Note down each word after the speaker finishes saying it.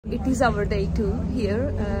It is our day 2 here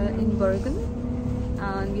in Bergen,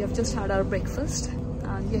 and we have just had our breakfast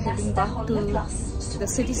and we are heading back to the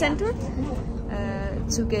city center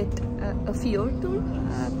to get a fjord tour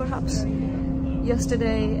perhaps.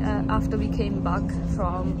 Yesterday after we came back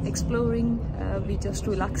from exploring, we just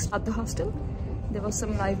relaxed at the hostel. There was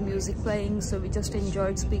some live music playing, so we just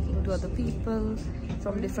enjoyed speaking to other people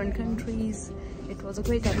from different countries. It was a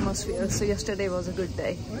great atmosphere, so yesterday was a good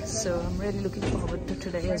day. So I'm really looking forward to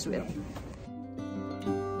today as well.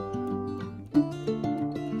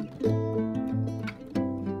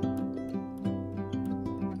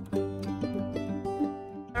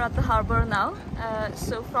 We're at the harbor now.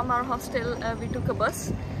 So from our hostel we took a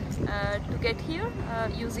bus to get here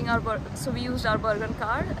using so we used our Bergen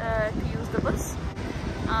car to use the bus,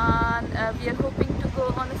 and we are hoping to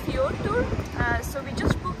go on a fjord tour. So we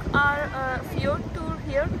just booked our fjord tour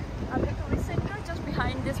here at the tourist center just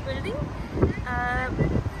behind this building,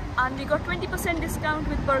 and we got 20% discount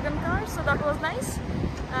with Bergen car, so that was nice.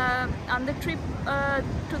 And the trip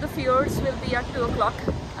to the fjords will be at 2 o'clock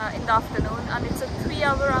in the afternoon, and it's a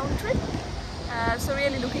 3-hour round trip, so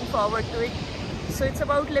really looking forward to it. So it's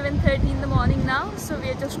about 11:30 in the morning now, so we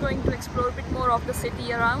are just going to explore a bit more of the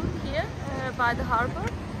city around here by the harbor,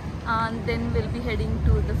 and then we'll be heading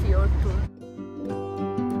to the fjord tour.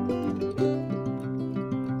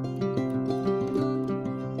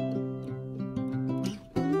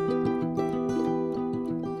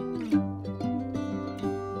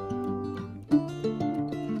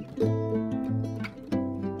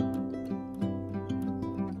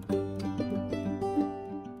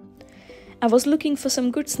 I was looking for some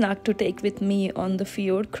good snack to take with me on the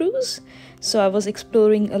Fjord Cruise, so I was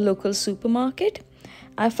exploring a local supermarket.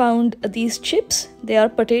 I found these chips. They are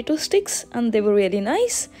potato sticks and they were really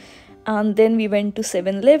nice. And then we went to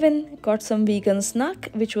 7-Eleven, got some vegan snack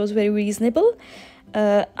which was very reasonable.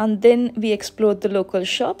 And then we explored the local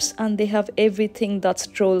shops, and they have everything that's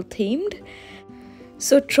troll themed.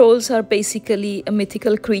 So trolls are basically a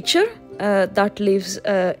mythical creature that lives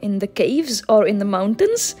in the caves or in the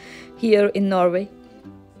mountains here in Norway.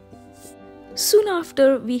 Soon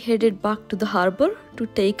after, we headed back to the harbor to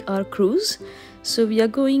take our cruise. So we are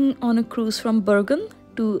going on a cruise from Bergen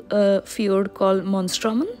to a fjord called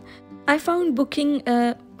Mostraumen. I found booking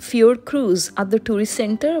a fjord cruise at the tourist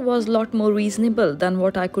center was a lot more reasonable than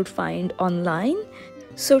what I could find online.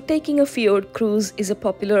 So taking a fjord cruise is a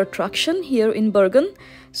popular attraction here in Bergen.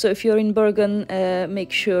 So if you're in Bergen,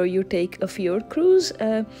 make sure you take a fjord cruise.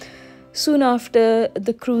 Soon after,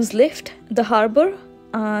 the cruise left the harbor,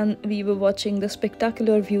 and we were watching the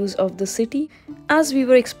spectacular views of the city. As we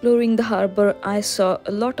were exploring the harbor, I saw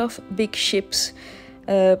a lot of big ships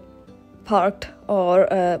parked or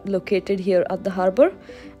located here at the harbor,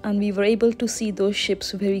 and we were able to see those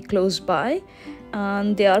ships very close by,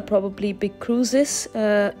 and they are probably big cruises,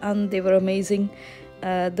 and they were amazing.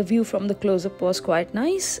 The view from the close-up was quite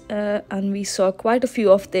nice, and we saw quite a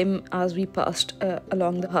few of them as we passed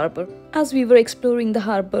along the harbor. As we were exploring the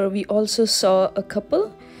harbor, we also saw a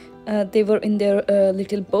couple. They were in their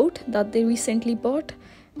little boat that they recently bought,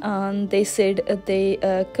 and they said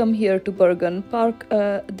they come here to Bergen, park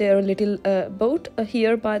their little boat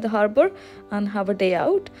here by the harbor and have a day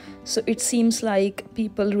out. So it seems like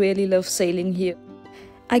people really love sailing here.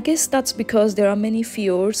 I guess that's because there are many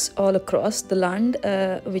fjords all across the land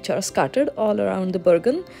which are scattered all around the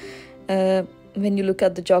Bergen. When you look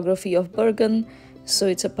at the geography of Bergen, so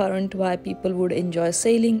it's apparent why people would enjoy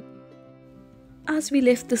sailing. As we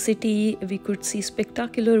left the city, we could see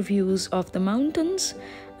spectacular views of the mountains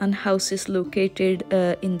and houses located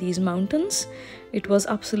in these mountains. It was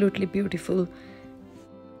absolutely beautiful.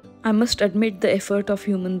 I must admit, the effort of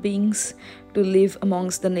human beings to live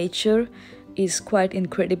amongst the nature is quite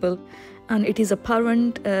incredible, and it is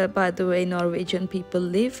apparent by the way Norwegian people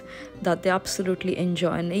live that they absolutely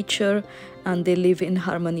enjoy nature and they live in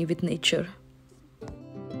harmony with nature.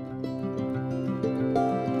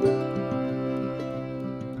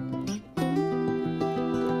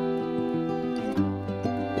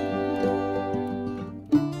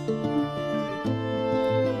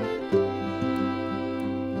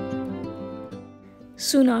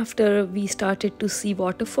 Soon after, we started to see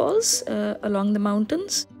waterfalls along the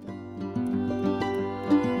mountains.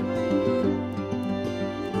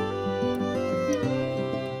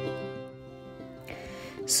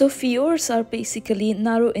 So fjords are basically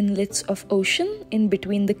narrow inlets of ocean in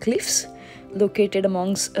between the cliffs, located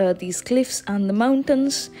amongst these cliffs and the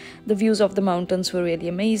mountains. The views of the mountains were really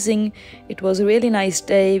amazing. It was a really nice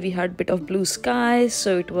day. We had a bit of blue sky,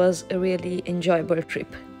 so it was a really enjoyable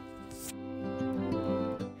trip.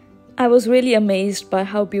 I was really amazed by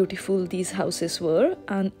how beautiful these houses were,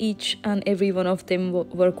 and each and every one of them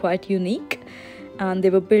were quite unique, and they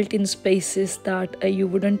were built in spaces that you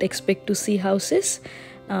wouldn't expect to see houses.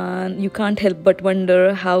 And you can't help but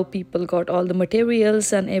wonder how people got all the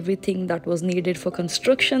materials and everything that was needed for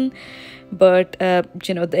construction. But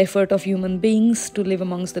you know, the effort of human beings to live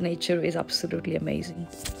amongst the nature is absolutely amazing.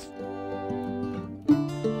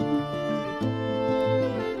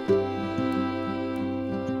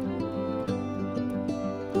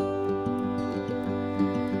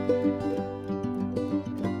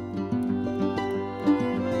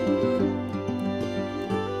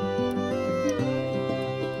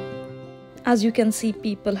 As you can see,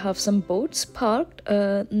 people have some boats parked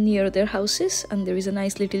near their houses, and there is a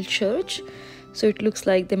nice little church, so it looks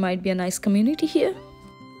like there might be a nice community here.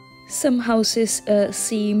 Some houses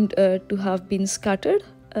seemed to have been scattered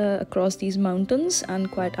across these mountains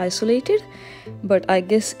and quite isolated, but I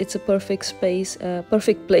guess it's a perfect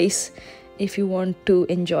place if you want to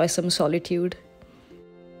enjoy some solitude.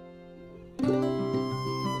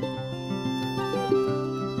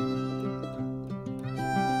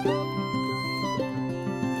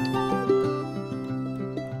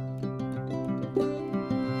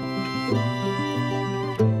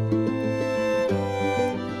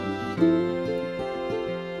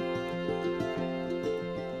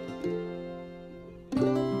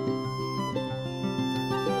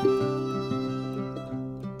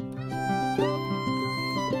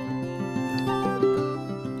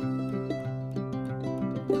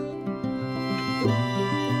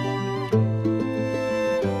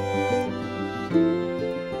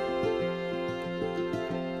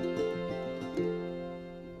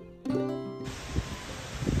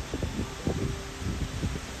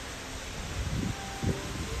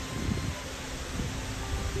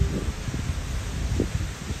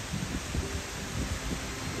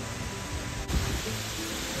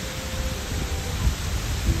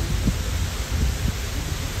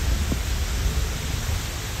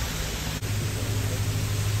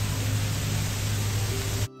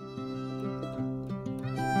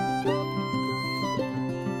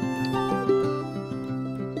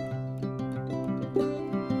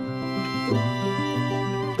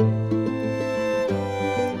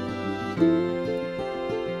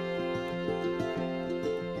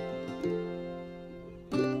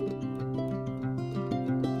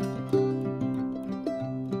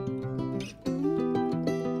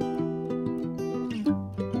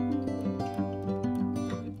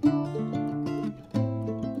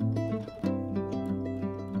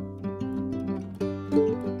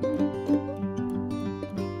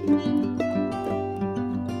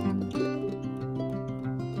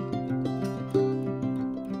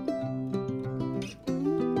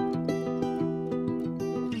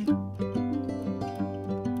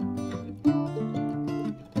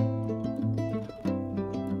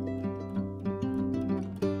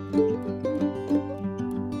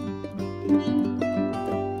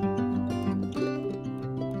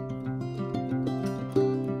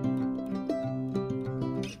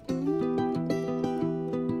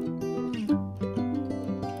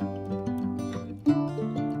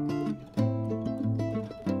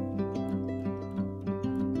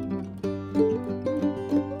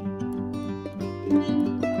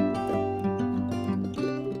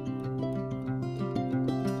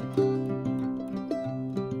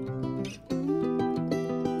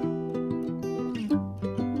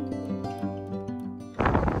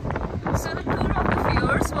 So the tour of the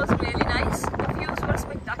fjords was really nice. The views were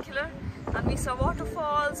spectacular, and we saw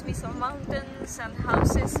waterfalls, we saw mountains and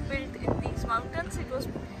houses built in these mountains. It was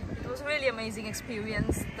a really amazing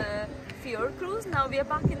experience, the Fjord Cruise. Now we are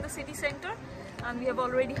back in the city center, and we have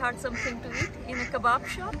already had something to eat in a kebab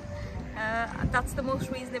shop. That's the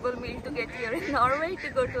most reasonable meal to get here in Norway, to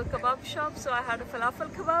go to a kebab shop. So I had a falafel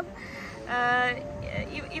kebab.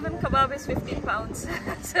 Even kebab is 15 pounds.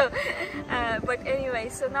 So, but anyway,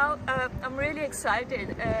 so now I'm really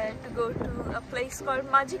excited to go to a place called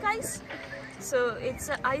Magic Ice. So it's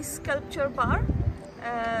an ice sculpture bar.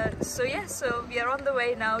 So yeah, so we are on the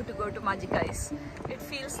way now to go to Magic Ice. It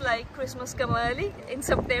feels like Christmas come early in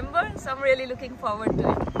September, so I'm really looking forward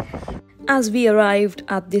to it. As we arrived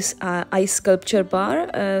at this ice sculpture bar,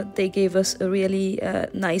 they gave us a really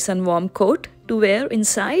nice and warm coat to wear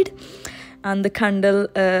inside, and the candle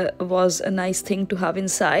was a nice thing to have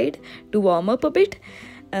inside to warm up a bit.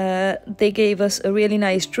 They gave us a really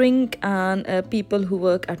nice drink, and people who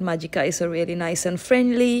work at Magic Ice are really nice and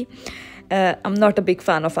friendly. I'm not a big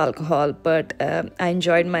fan of alcohol, but I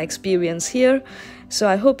enjoyed my experience here. So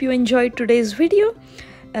I hope you enjoyed today's video.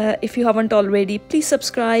 If you haven't already, please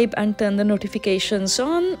subscribe and turn the notifications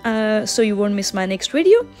on so you won't miss my next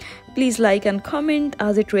video. Please like and comment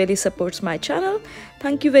as it really supports my channel.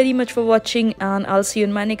 Thank you very much for watching, and I'll see you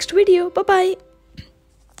in my next video. Bye bye.